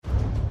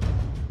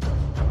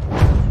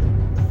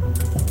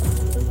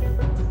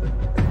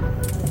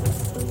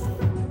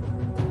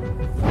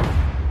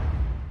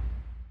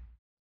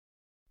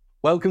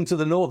Welcome to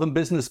the Northern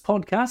Business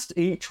Podcast.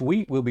 Each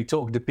week we'll be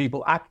talking to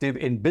people active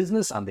in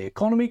business and the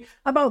economy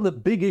about the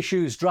big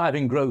issues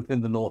driving growth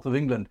in the north of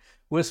England.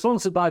 We're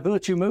sponsored by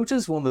Vertu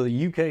Motors, one of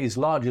the UK's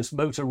largest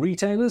motor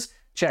retailers.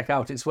 Check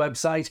out its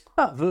website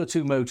at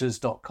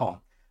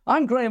vertumotors.com.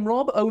 I'm Graham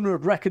Robb, owner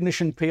of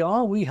Recognition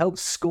PR. We help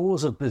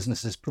scores of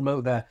businesses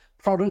promote their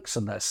products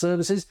and their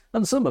services,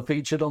 and some are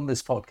featured on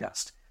this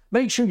podcast.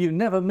 Make sure you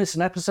never miss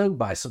an episode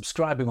by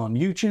subscribing on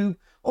YouTube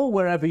or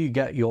wherever you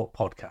get your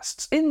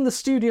podcasts. In the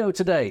studio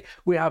today,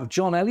 we have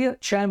John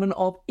Elliott, chairman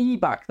of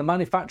EBAC, the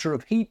manufacturer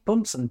of heat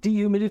pumps and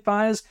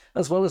dehumidifiers,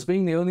 as well as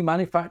being the only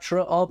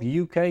manufacturer of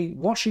UK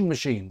washing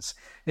machines.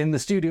 In the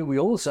studio, we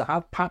also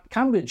have Pat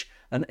Cambridge,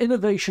 an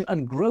innovation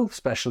and growth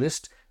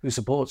specialist who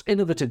supports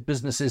innovative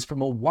businesses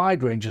from a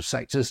wide range of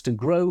sectors to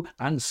grow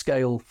and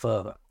scale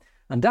further.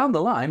 And down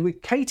the line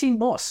with Katie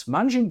Moss,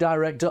 Managing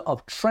Director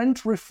of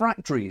Trent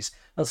Refractories,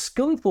 a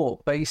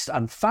Scunthorpe-based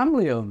and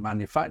family-owned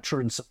manufacturer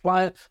and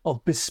supplier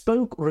of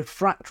bespoke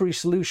refractory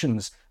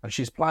solutions. And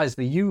she supplies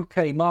the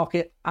UK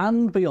market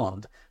and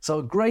beyond. So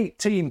a great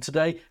team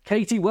today.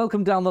 Katie,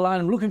 welcome down the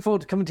line. I'm looking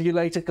forward to coming to you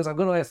later because I'm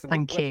going to ask the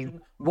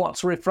question,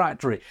 what's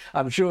refractory?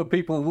 I'm sure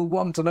people will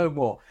want to know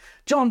more.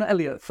 John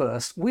Elliott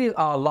first. We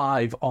are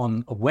live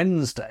on a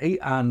Wednesday,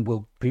 and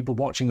people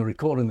watching or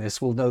recording this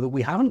will know that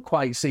we haven't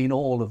quite seen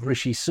all of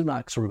Rishi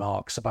Sunak's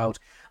remarks about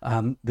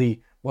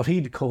what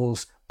he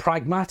calls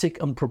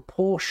pragmatic and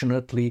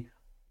proportionately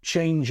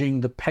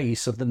changing the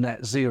pace of the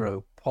net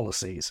zero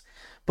policies.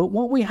 But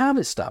what we have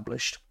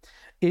established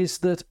is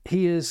that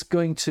he is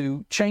going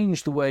to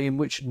change the way in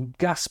which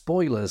gas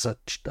boilers are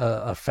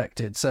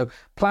affected. So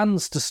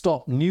plans to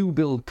stop new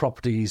build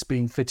properties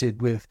being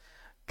fitted with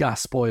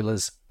gas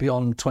boilers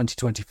beyond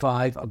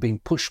 2025 are being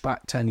pushed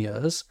back 10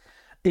 years.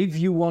 If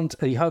you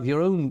have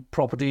your own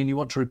property and you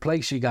want to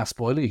replace your gas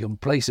boiler, you can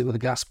replace it with a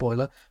gas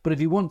boiler. But if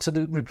you want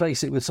to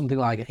replace it with something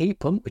like a heat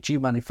pump, which you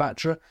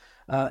manufacture,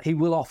 he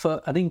will offer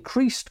an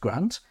increased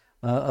grant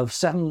of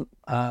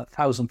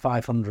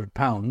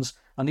 £7,500,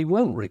 and he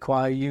won't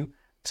require you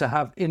to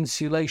have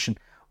insulation.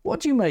 What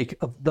do you make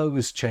of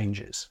those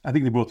changes? I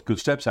think they're both good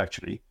steps,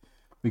 actually,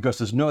 because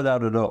there's no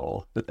doubt at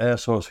all that air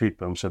source heat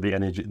pumps are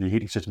the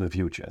heating system of the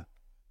future.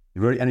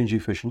 They're very energy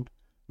efficient,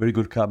 very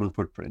good carbon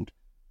footprint.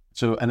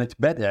 And it's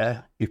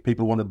better if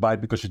people want to buy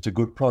it because it's a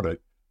good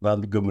product rather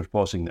than the government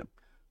forcing them.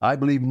 I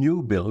believe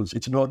new builds,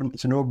 it's a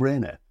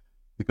no-brainer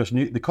because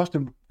the cost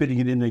of fitting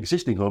it in an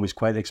existing home is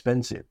quite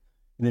expensive.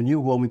 In a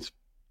new home, it's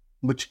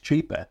much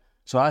cheaper.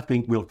 So I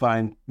think we'll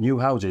find new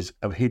houses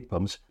of heat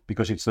pumps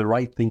because it's the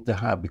right thing to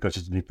have because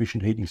it's an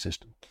efficient heating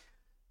system.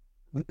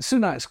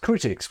 Sunak's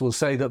critics will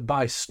say that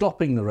by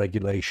stopping the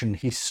regulation,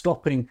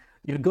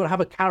 you've got to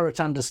have a carrot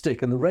and a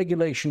stick, and the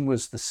regulation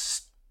was the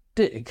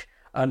stick,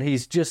 and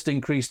he's just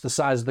increased the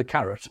size of the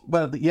carrot.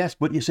 Well, yes,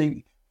 but you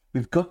see,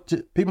 people got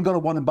to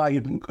want to buy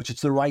it because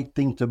it's the right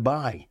thing to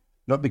buy,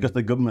 not because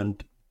the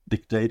government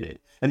dictated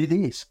it. And it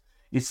is.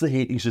 It's the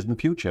heating system of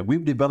the future.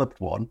 We've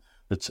developed one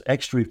that's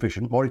extra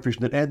efficient, more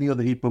efficient than any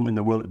other heat pump in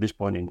the world at this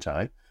point in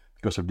time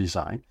because of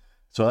design.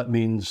 So that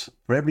means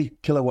for every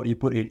kilowatt you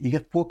put in, you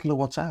get 4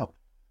 kilowatts out.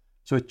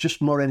 So it's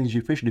just more energy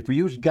efficient. If we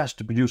use gas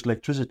to produce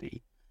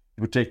electricity,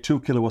 it would take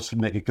 2 kilowatts to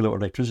make a kilowatt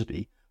of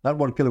electricity. That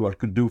 1 kilowatt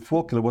could do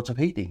 4 kilowatts of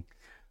heating.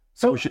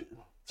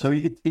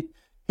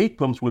 Heat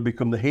pumps will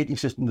become the heating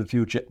system of the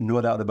future,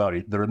 no doubt about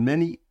it. There are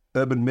many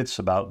urban myths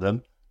about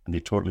them, and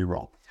they're totally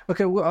wrong.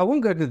 Okay, well, I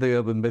won't go into the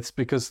urban myths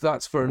because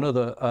that's for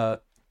another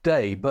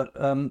day. But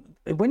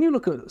when you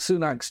look at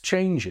Sunak's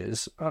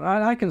changes, and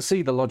I can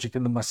see the logic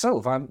in them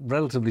myself. I'm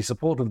relatively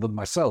supportive of them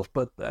myself.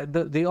 But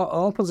the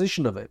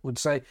opposition of it would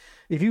say,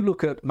 if you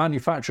look at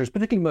manufacturers,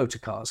 particularly motor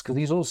cars, because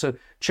he's also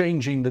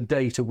changing the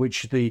date at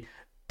which the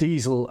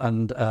diesel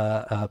and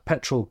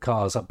petrol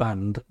cars are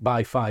banned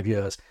by 5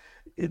 years.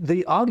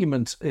 The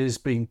argument is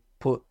being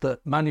put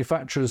that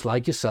manufacturers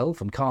like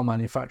yourself and car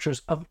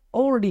manufacturers have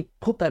already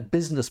put their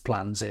business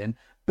plans in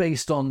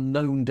based on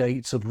known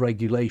dates of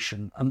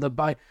regulation, and that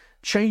by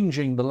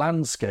changing the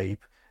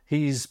landscape,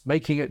 he's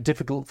making it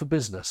difficult for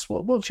business.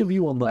 What's your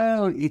view on that?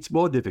 Well, it's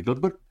more difficult,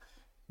 but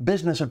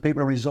business and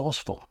people are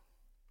resourceful,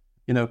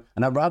 and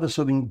I'd rather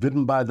something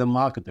driven by the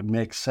market that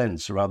makes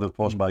sense rather than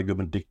forced by a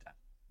government diktat.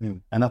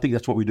 And I think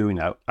that's what we're doing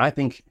now. I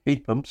think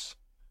heat pumps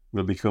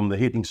will become the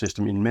heating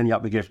system in many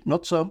applications.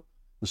 Not some,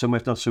 in some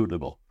ways not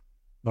suitable.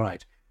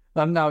 Right.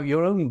 And now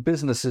your own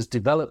business has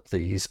developed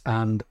these,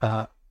 and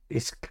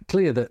it's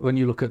clear that when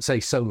you look at, say,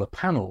 solar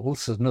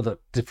panels, another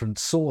different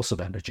source of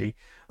energy,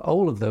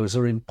 all of those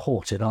are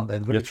imported, aren't they?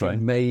 That's right.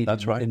 Made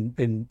That's right.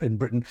 in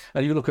Britain.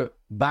 And you look at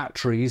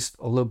batteries,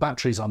 although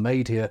batteries are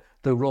made here,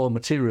 the raw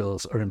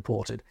materials are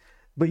imported.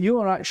 But you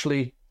are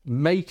actually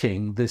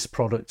making this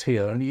product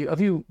here. And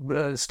have you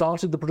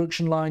started the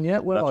production line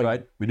yet? That's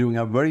right. We're doing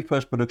our very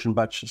first production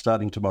batch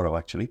starting tomorrow,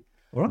 actually.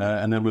 All right.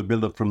 And then we'll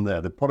build up from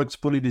there. The product's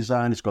fully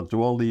designed. It's gone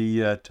through all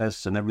the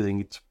tests and everything.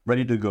 It's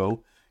ready to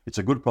go. It's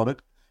a good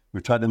product.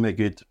 We've tried to make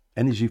it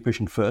energy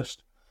efficient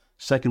first.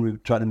 Second,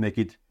 we've tried to make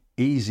it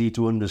easy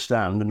to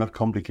understand and not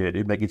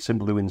complicated, make it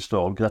simple to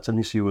install, because that's an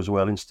issue as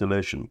well,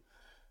 installation.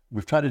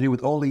 we've tried to deal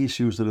with all the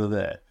issues that are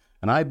there.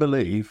 And I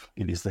believe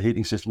it is the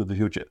heating system of the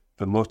future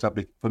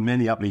for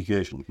many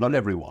applications, not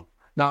everyone.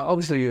 Now,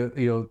 obviously,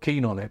 you're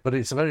keen on it, but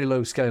it's a very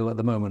low scale at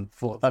the moment.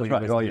 That's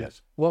right. Oh,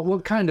 yes.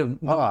 What kind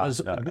of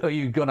numbers are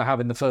you going to have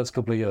in the first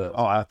couple of years?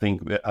 Oh, I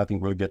think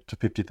we'll get to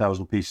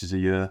 50,000 pieces a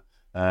year,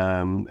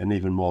 and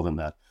even more than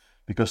that,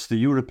 because the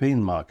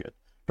European market,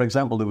 for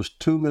example, there was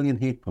 2 million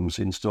heat pumps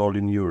installed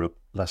in Europe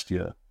last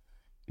year.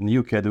 In the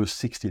UK, there was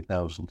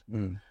 60,000.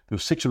 There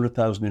was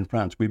 600,000 in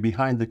France. We're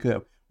behind the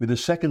curve. We're the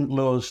second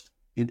lowest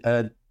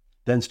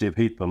density of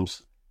heat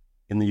pumps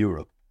in the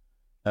Europe.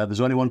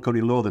 There's only one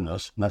country lower than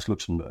us, and that's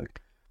Luxembourg.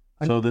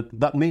 So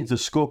that means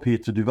there's scope here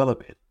to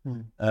develop it.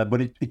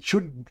 But it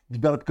should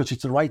develop because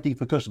it's the right thing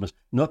for customers,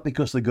 not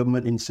because the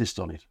government insists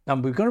on it.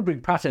 And we're going to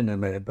bring Pat in a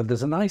minute, but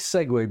there's a nice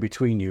segue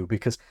between you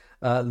because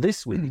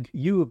this week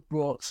you have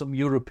brought some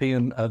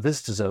European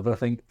visitors over, I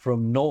think,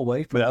 from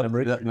Norway, from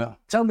memory. Yeah.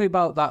 Tell me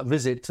about that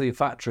visit to your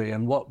factory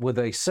and what were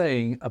they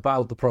saying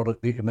about the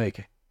product that you're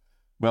making?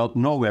 Well,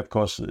 Norway, of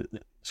course,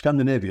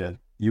 Scandinavia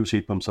use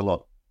heat pumps a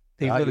lot.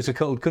 Even though it's a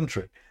cold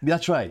country.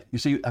 That's right. You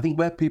see, I think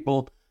where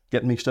people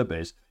get mixed up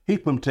is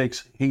heat pump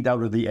takes heat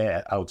out of the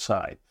air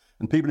outside.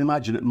 And people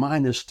imagine at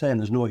 -10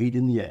 there's no heat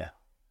in the air.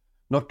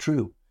 Not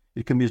true.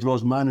 It can be as low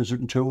as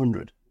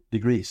 -200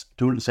 degrees,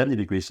 270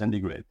 degrees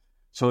centigrade.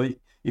 So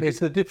it's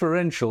the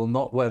differential,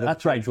 not where the...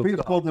 That's right.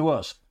 People call to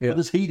us. Yeah. But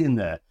there's heat in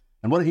there.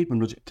 And what a heat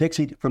pump does, it takes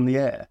heat from the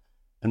air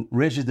and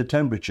raises the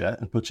temperature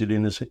and puts it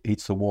in as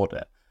heats the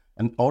water.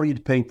 And all you're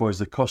paying for is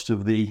the cost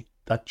of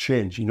that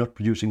change. You're not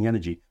producing the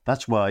energy.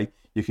 That's why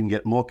you can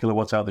get more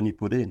kilowatts out than you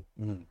put in.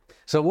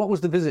 So what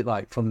was the visit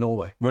like from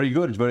Norway? Very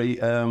good. It's very,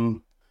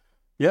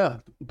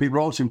 people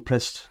are always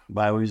impressed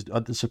by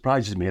it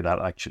surprises me that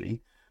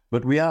actually.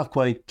 But we are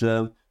quite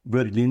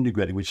vertically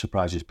integrated, which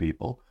surprises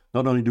people.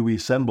 Not only do we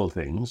assemble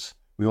things,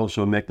 we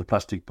also make the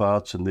plastic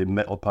parts and the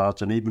metal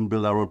parts and even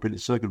build our own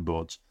printed circuit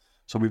boards.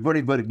 So we're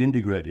very vertically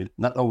integrated,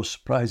 and that always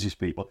surprises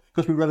people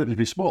because we're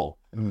relatively small,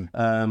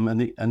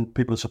 and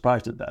people are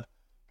surprised at that.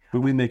 But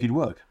we make it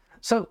work.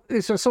 So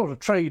it's a sort of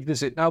trade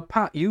visit. Now,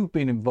 Pat, you've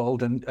been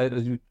involved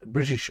in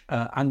British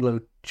Anglo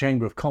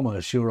Chamber of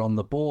Commerce you're on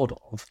the board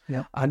of,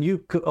 and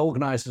you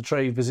organised a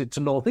trade visit to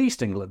North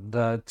East England,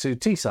 to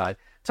Teesside.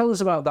 Tell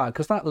us about that,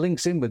 because that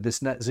links in with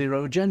this net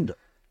zero agenda.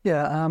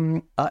 Yeah,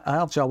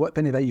 I work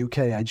in the UK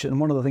edge, and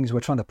one of the things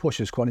we're trying to push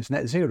is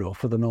net zero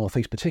for the North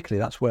East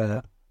particularly. That's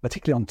where,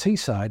 particularly on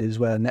Teesside, is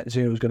where net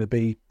zero is going to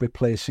be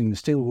replacing the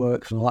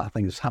steelworks and a lot of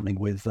things that's happening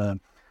with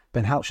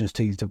Ben Houchen's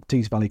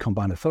Tees Valley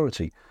Combined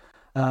Authority.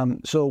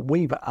 So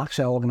we've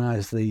actually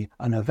organised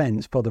an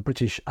event for the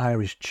British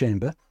Irish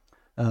Chamber.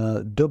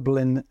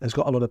 Dublin has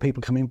got a lot of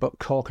people coming, but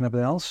Cork and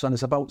everything else, and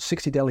there's about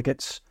 60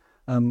 delegates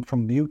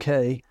from the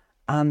UK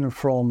and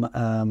from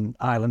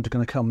Ireland are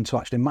going to come to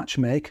actually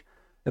matchmake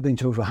everything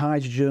to do with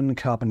hydrogen,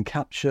 carbon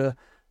capture.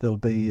 There'll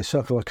be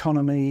circular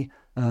economy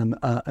and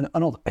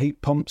other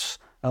heat pumps,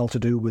 all to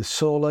do with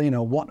solar. You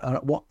know, what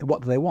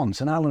do they want?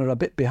 And Ireland are a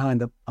bit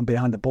behind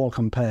the ball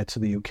compared to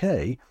the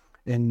UK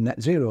in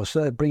net zero.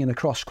 So they're bringing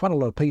across quite a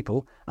lot of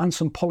people and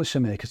some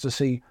policymakers to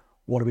see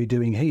what are we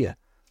doing here.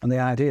 And the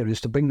idea is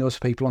to bring those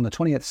people on the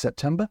 28th of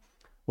September.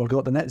 We'll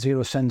go to the Net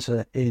Zero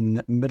Centre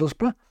in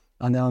Middlesbrough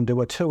and then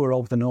do a tour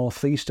of the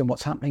North East and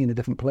what's happening in the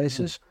different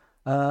places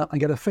and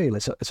get a feel.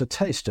 It's a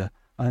taster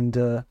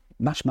and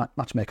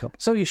match makeup.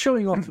 So you're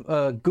showing off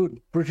good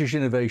British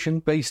innovation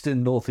based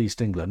in North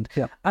East England.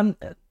 Yeah. And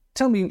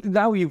tell me,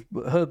 now you've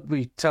heard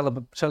me tell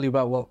you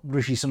about what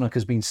Rishi Sunak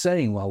has been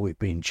saying while we've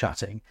been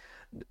chatting.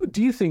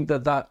 Do you think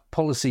that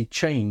policy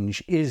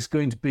change is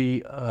going to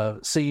be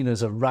seen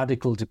as a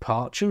radical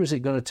departure? Is it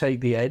going to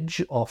take the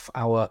edge off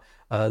our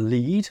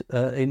lead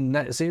in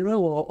net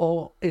zero,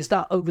 or is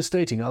that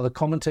overstating? Are the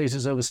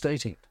commentators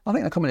overstating? I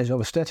think the commentators are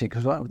overstating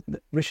because like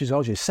Rishi's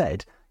always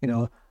said, you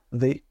know,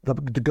 the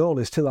goal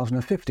is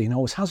 2050 and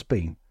always has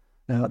been.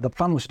 The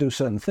plan was to do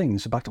certain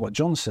things. Back to what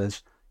John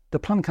says, the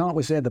plan can't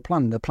always say the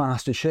plan. The plan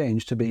has to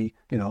change to be,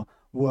 you know,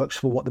 works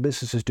for what the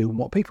businesses do and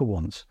what people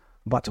want.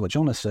 Back to what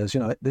Jonas says, you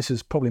know, this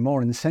is probably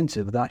more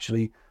incentive than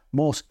actually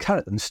more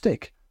carrot than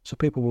stick. So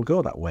people will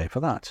go that way for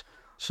that.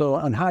 So,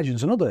 and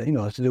hydrogen's another, you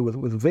know, to do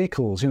with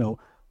vehicles, you know,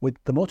 with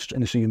the motor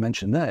industry you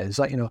mentioned there, is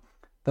like, you know,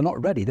 they're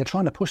not ready. They're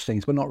trying to push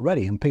things, but not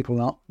ready. And people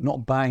are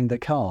not buying the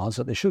cars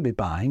that they should be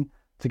buying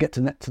to get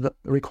to the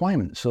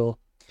requirements. So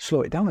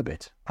slow it down a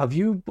bit. Have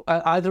you,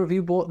 either of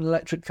you bought an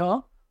electric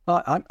car?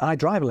 I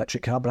drive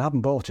electric car, but I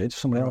haven't bought it.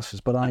 Somebody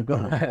else's, but I've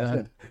got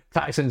it.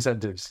 Tax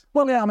incentives.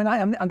 Well, yeah, I mean,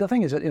 and the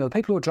thing is that, you know,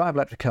 people who drive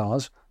electric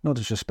cars, no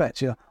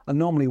disrespect, you know, are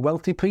normally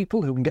wealthy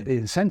people who can get the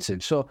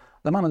incentives. So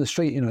the man on the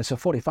street, you know, it's a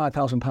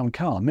 £45,000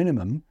 car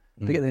minimum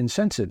to get the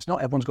incentives.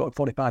 Not everyone's got a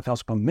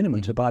 £45,000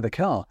 minimum to buy the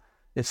car.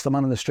 It's the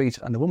man on the street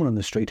and the woman on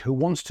the street who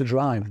wants to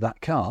drive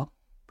that car,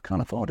 can't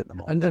afford it at the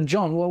moment. And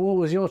John, what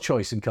was your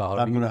choice in car?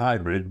 I'm going to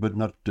hybrid, but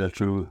not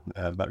true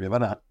battery.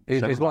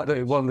 It's like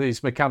one of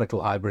these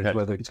mechanical hybrids. Yeah,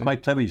 whether it's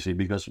quite clever, you see,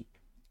 because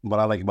what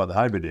I like about the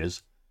hybrid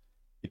is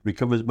it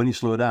recovers when you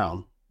slow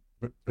down.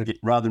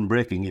 Rather than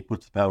braking, it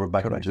puts the power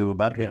back into a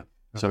battery. Yeah.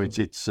 So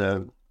it's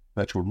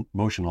perpetual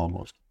motion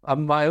almost.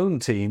 And my own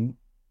team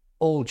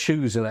all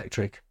choose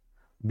electric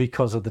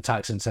because of the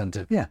tax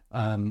incentive. Yeah.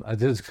 It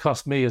does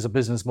cost me as a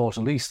business more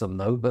to lease them,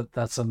 though, but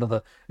that's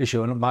another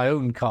issue. And my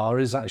own car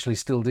is actually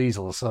still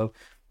diesel, so...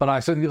 But I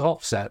think it's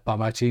offset by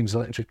my team's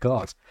electric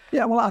cars.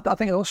 Yeah, well, I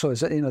think it also is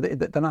that,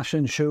 the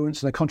national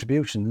insurance and the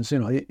contributions,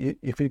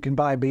 if you can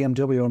buy a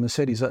BMW or a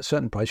Mercedes at a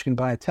certain price, you can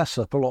buy a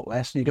Tesla for a lot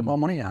less and you get more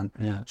money on.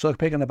 Yeah. So if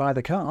people are going to buy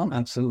the car, aren't they?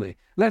 Absolutely.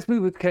 Let's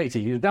move with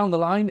Katie. You're down the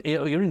line.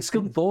 You're in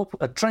Scunthorpe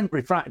at Trent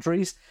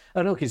Refractories.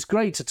 And look, it's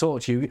great to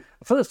talk to you.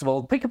 First of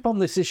all, pick up on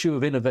this issue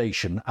of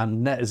innovation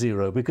and net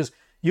zero, because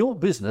your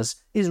business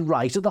is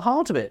right at the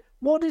heart of it.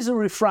 What is a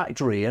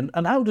refractory and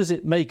how does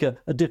it make a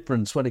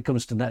difference when it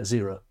comes to net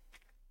zero?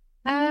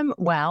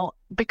 Well,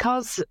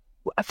 because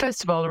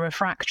first of all, a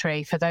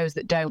refractory, for those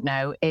that don't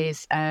know,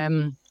 is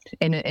in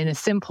a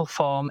simple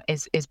form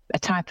is a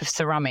type of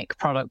ceramic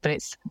product, but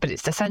it's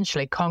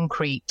essentially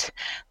concrete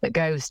that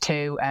goes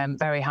to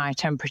very high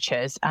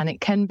temperatures, and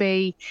it can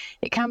be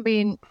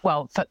in,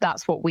 well,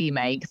 that's what we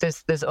make.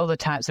 There's other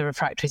types of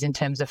refractories in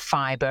terms of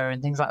fibre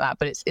and things like that,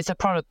 but it's a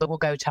product that will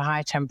go to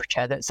high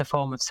temperature that's a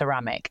form of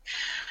ceramic.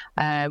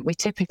 We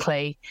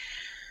typically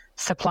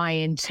supply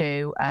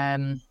into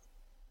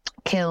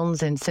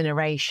kilns,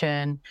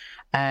 incineration.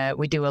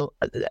 We do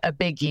a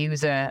big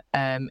user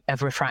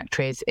of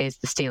refractories is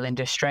the steel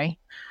industry.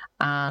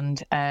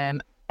 And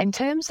in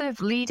terms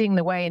of leading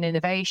the way in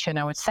innovation,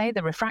 I would say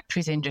the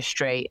refractories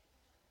industry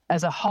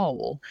as a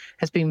whole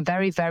has been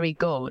very, very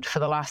good for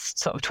the last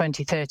sort of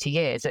 20, 30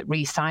 years at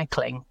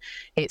recycling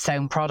its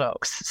own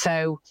products.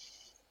 So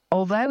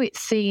although it's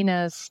seen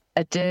as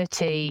a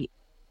dirty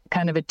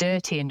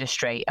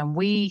industry, and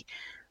we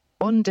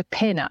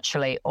underpin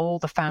actually all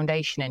the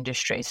foundation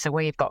industries. So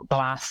where you've got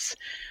glass,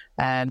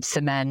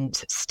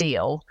 cement,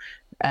 steel,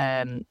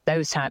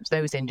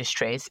 those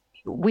industries,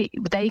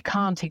 they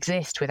can't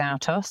exist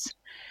without us.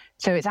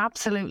 So it's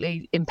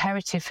absolutely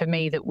imperative for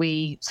me that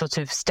we sort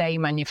of stay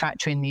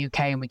manufacturing in the UK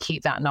and we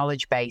keep that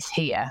knowledge base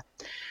here.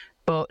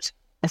 But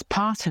as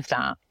part of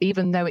that,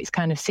 even though it's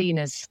kind of seen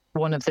as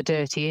one of the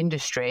dirty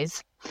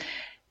industries,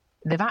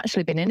 they've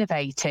actually been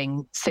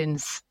innovating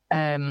since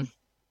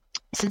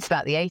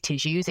about the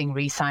 80s using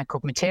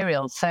recycled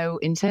materials. So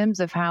in terms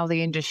of how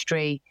the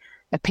industry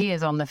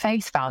appears on the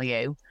face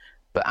value,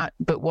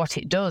 but what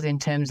it does in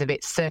terms of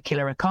its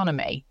circular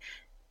economy,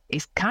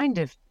 it's kind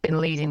of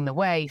been leading the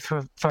way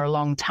for a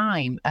long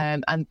time.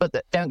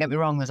 But don't get me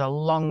wrong, there's a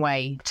long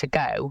way to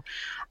go,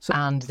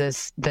 and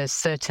there's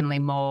certainly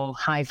more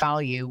high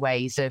value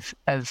ways of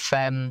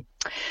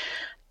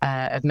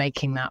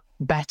making that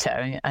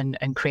better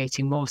and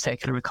creating more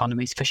circular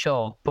economies for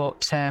sure.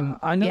 But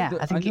I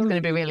think it's going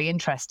to be really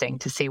interesting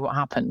to see what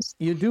happens.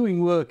 You're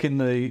doing work in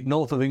the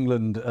north of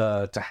England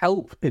to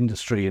help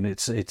industry in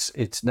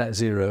its net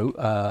zero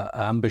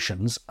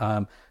ambitions.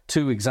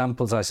 Two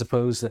examples, I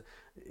suppose.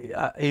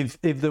 If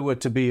there were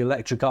to be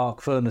electric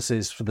arc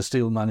furnaces for the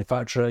steel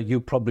manufacturer,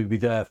 you'd probably be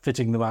there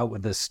fitting them out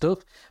with this stuff.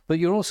 But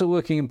you're also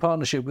working in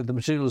partnership with the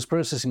Materials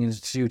Processing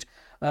Institute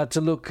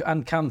to look,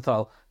 and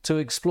Canthal, to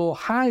explore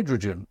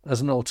hydrogen as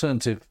an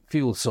alternative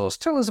fuel source.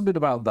 Tell us a bit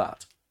about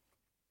that.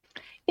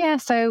 Yeah,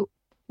 so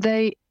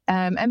the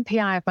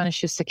MPI have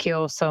managed to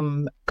secure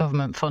some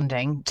government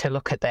funding to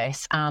look at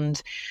this,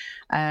 and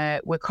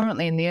we're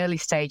currently in the early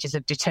stages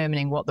of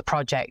determining what the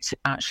project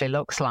actually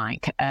looks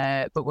like.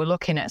 But we're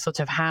looking at sort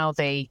of how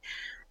the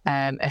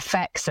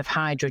effects of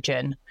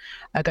hydrogen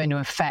are going to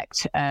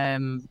affect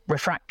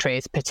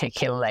refractories,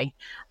 particularly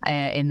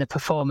in the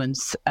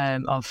performance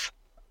of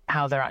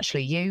how they're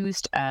actually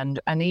used, and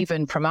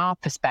even from our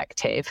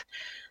perspective,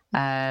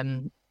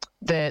 there's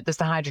the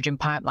hydrogen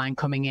pipeline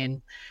coming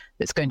in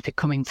that's going to be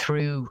coming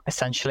through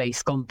essentially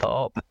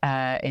Scunthorpe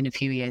in a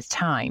few years'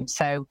 time.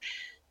 So,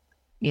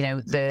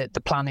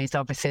 the plan is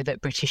obviously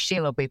that British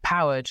Steel will be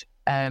powered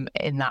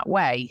in that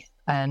way.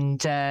 And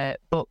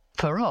but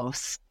for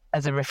us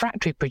as a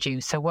refractory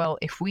producer, well,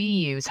 if we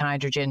use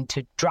hydrogen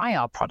to dry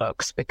our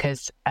products,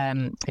 because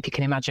if you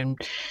can imagine,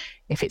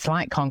 if it's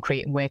like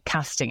concrete and we're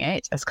casting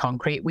it as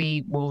concrete,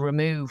 we will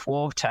remove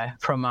water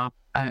from our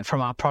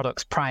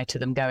products prior to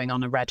them going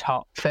on a red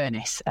hot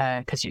furnace,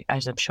 because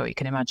as I'm sure you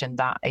can imagine,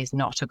 that is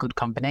not a good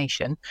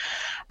combination.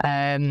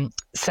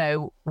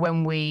 So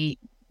when we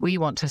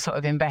want to sort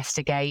of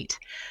investigate,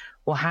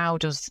 well, how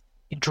does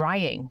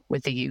drying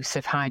with the use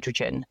of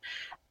hydrogen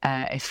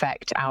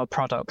affect our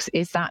products?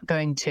 Is that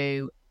going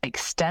to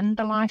extend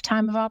the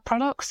lifetime of our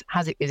products?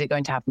 Is it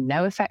going to have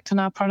no effect on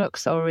our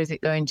products, or is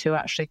it going to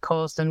actually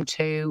cause them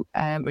to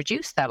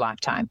reduce their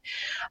lifetime?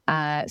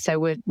 So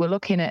we're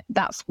looking at,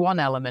 that's one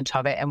element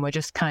of it, and we're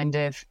just kind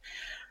of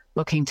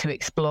looking to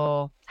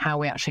explore how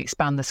we actually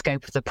expand the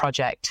scope of the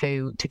project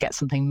to get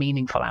something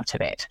meaningful out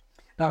of it.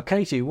 Now,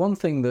 Katie, one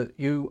thing that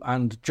you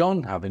and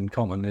John have in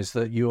common is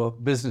that your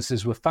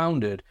businesses were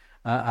founded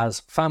as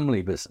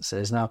family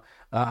businesses. Now,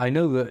 I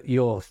know that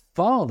your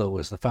father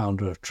was the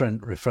founder of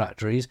Trent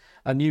Refractories,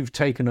 and you've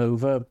taken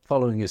over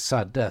following his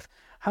sad death.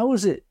 How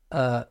is it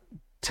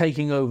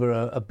taking over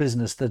a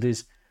business that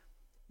is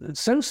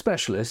so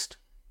specialist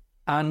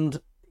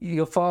and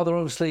your father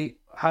obviously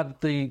had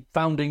the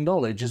founding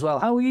knowledge as well.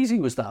 How easy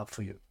was that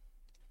for you?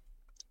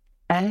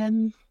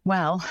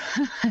 Well,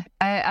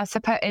 I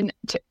suppose in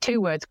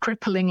two words,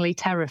 cripplingly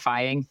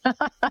terrifying.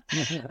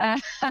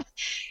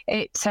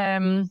 It's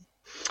a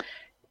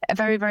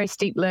very, very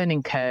steep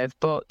learning curve,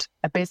 but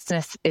a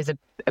business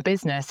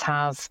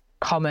has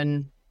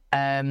common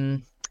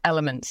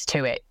elements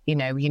to it. You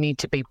know, you need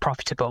to be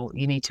profitable,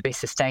 you need to be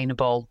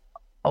sustainable,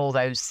 all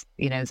those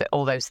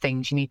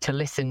things. You need to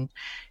listen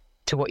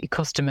to what your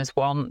customers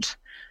want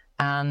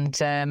and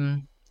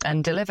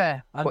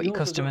deliver what your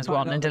customers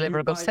want and deliver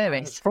a good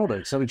service.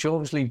 Product, so which you're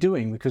obviously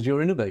doing because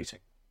you're innovating.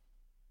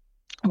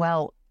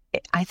 Well,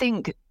 I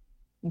think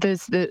there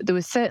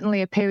was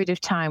certainly a period of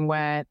time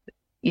where,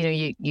 you know,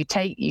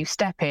 you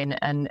step in,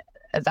 and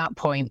at that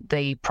point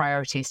the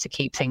priority is to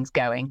keep things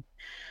going,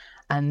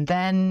 and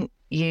then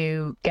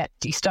you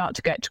start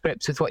to get to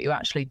grips with what you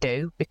actually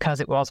do, because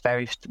it was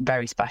very,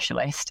 very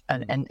specialist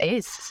and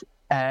is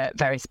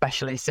very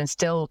specialist, and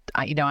still,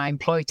 you know, I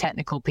employ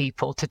technical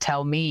people to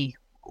tell me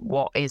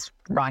what is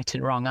right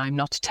and wrong. I'm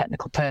not a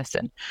technical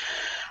person.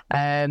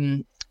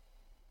 But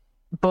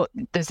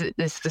there's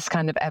this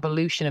kind of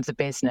evolution of the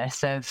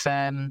business of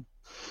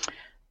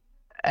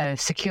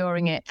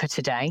securing it for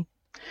today,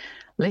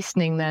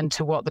 listening then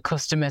to what the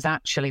customers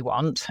actually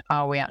want.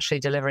 Are we actually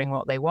delivering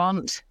what they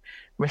want?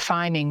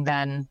 Refining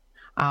then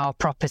our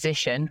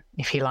proposition,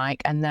 if you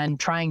like, and then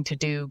trying to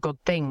do good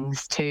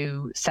things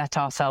to set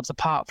ourselves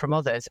apart from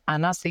others.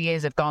 And as the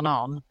years have gone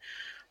on,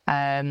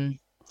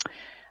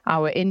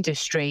 our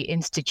industry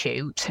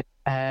institute,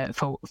 as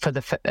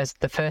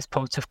the first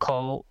port of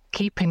call,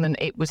 keeping them,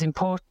 it was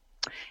important.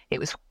 It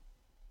was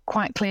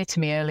quite clear to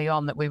me early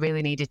on that we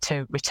really needed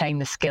to retain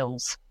the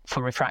skills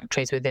for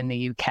refractories within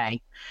the UK.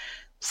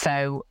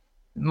 So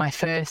my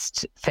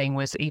first thing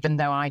was, even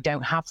though I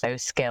don't have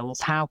those skills,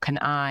 how can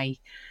I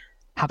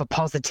have a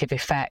positive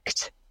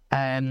effect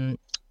on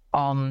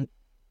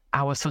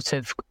our sort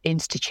of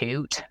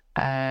institute,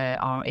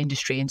 our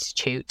industry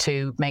institute,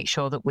 to make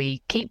sure that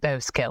we keep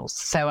those skills.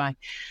 So I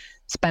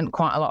spent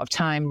quite a lot of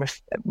time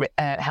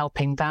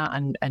helping that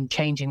and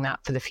changing that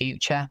for the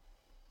future.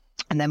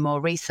 And then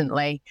more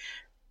recently,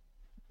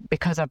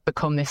 because I've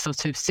become this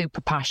sort of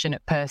super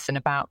passionate person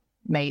about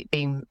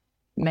making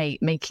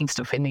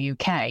stuff in the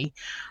UK,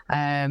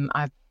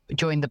 I've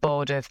joined the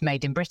board of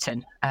Made in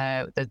Britain,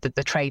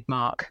 the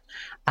trademark,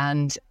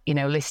 and, you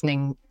know,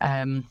 listening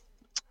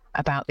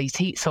about these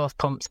heat source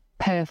pumps,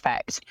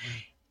 perfect.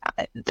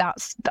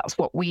 That's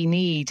what we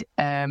need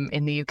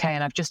in the UK.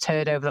 And I've just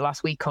heard over the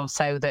last week or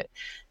so that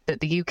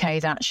the UK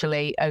has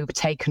actually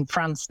overtaken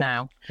France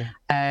now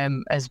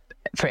as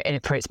for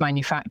its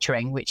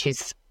manufacturing, which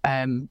is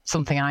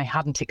something I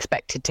hadn't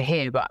expected to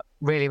hear, but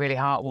really, really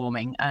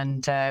heartwarming.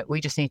 And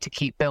we just need to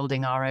keep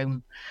building our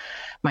own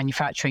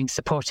manufacturing,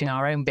 supporting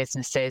our own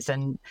businesses,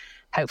 and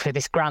hopefully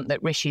this grant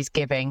that Rishi's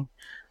giving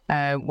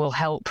will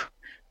help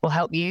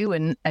you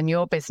and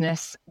your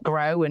business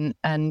grow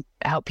and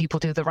help people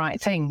do the right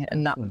thing.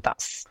 And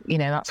that's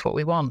what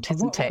we want,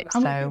 isn't it?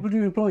 How many people do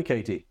you employ,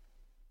 Katie?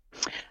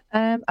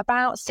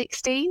 About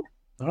 16.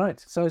 All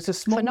right, so it's a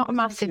small, so not a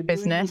massive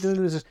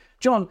business.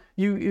 John,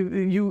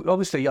 you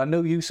obviously, I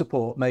know you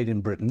support Made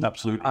in Britain.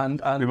 Absolutely.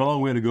 And we have a long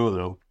way to go,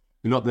 though.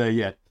 We're not there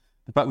yet.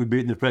 The fact we've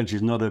beaten the French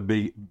is not a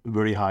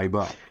very high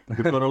bar.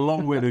 We've got a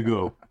long way to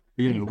go.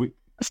 You know, I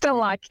still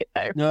like it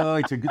though. No,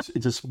 it's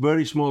a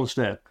very small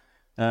step.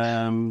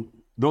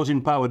 Those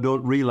in power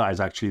don't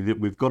realise actually that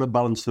we've got to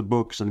balance the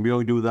books, and we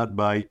only do that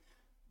by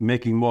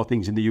making more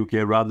things in the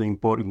UK rather than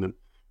importing them.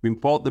 We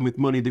import them with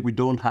money that we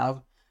don't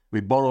have. We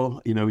borrow,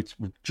 you know,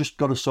 we've just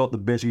got to sort the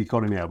basic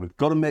economy out. We've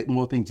got to make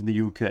more things in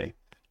the UK.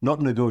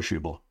 Not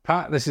negotiable.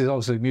 Pat, this is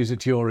obviously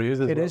music to your ears.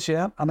 It is,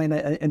 yeah. I mean,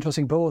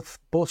 interesting. Both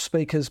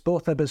speakers,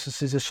 both their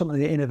businesses is something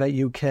that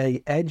Innovate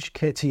UK, Edge,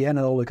 KTN, and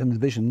all the kind of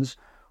divisions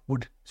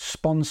would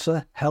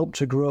sponsor, help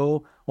to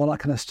grow, all that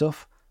kind of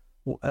stuff.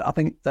 I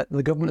think that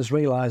the government has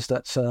realised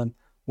that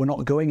we're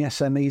not going,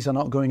 SMEs are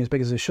not going as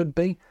big as they should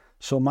be.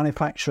 So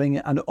manufacturing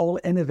and all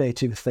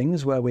innovative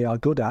things where we are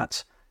good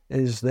at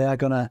is they're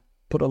going to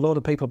put a load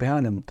of people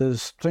behind them.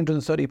 There's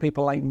 330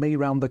 people like me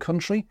around the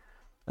country.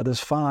 There's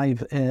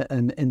 5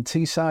 in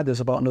Teesside. There's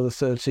about another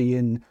 30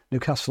 in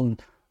Newcastle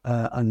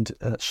and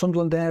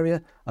Sunderland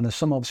area. And there's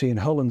some obviously in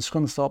Hull and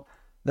Scunthorpe.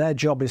 Their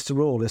job is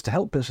to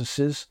help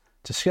businesses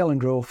to scale and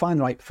grow, find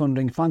the right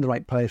funding, find the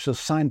right places,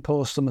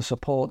 signpost them,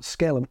 support,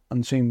 scale them,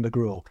 and see them to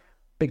grow.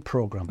 Big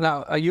programme.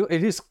 Now,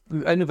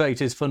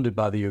 Innovate is funded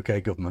by the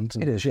UK government.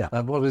 It is, yeah.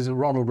 What is it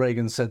Ronald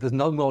Reagan said? There's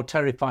no more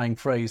terrifying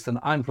phrase than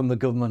 "I'm from the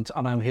government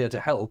and I'm here to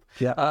help."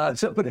 Yeah.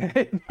 But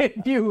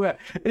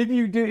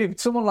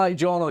if someone like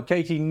John or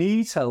Katie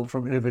needs help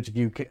from Innovate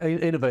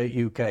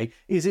UK,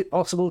 is it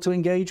possible to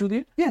engage with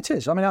you? Yeah, it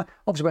is. I mean,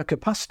 obviously we have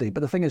capacity,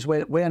 but the thing is,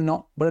 we're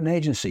an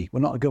agency. We're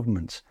not a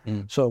government.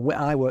 So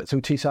I work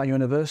through Teesside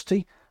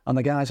University. And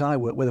the guys I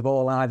work with have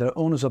all either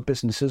owners of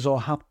businesses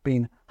or have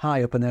been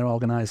high up in their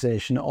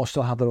organisation or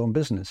still have their own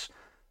business.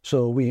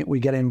 So we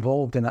get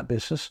involved in that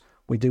business.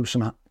 We do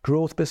some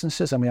growth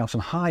businesses and we have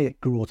some high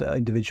growth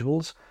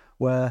individuals.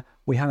 where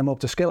we hand them up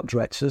to scale-up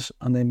directors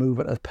and they move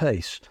at a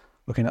pace,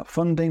 looking at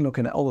funding,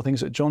 looking at all the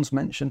things that John's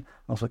mentioned,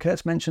 also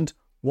Kurt's mentioned.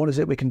 What is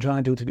it we can try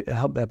and do to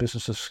help their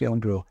businesses scale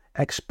and grow?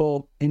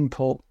 Export,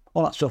 import,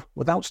 all that stuff,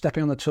 without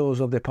stepping on the toes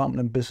of the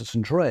Department of Business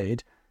and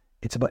Trade.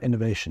 It's about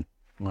innovation.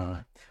 All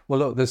right. Well,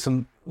 look, there's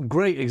some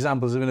great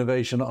examples of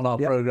innovation on our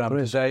programme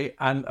today.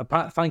 And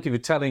Pat, thank you for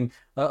telling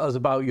us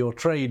about your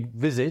trade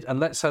visit. And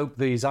let's hope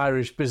these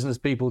Irish business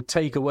people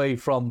take away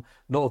from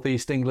North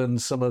East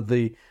England some of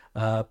the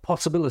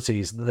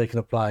possibilities that they can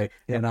apply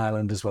in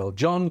Ireland as well.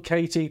 John,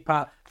 Katie,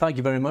 Pat, thank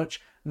you very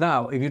much.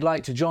 Now, if you'd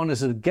like to join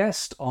us as a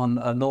guest on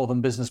a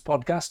Northern Business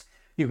Podcast,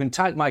 you can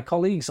tag my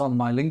colleagues on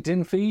my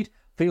LinkedIn feed.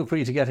 Feel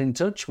free to get in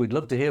touch. We'd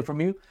love to hear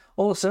from you.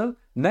 Also,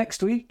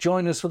 next week,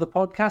 join us for the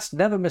podcast.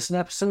 Never miss an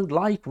episode.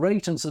 Like,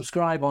 rate and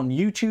subscribe on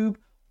YouTube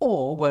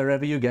or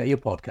wherever you get your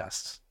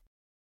podcasts.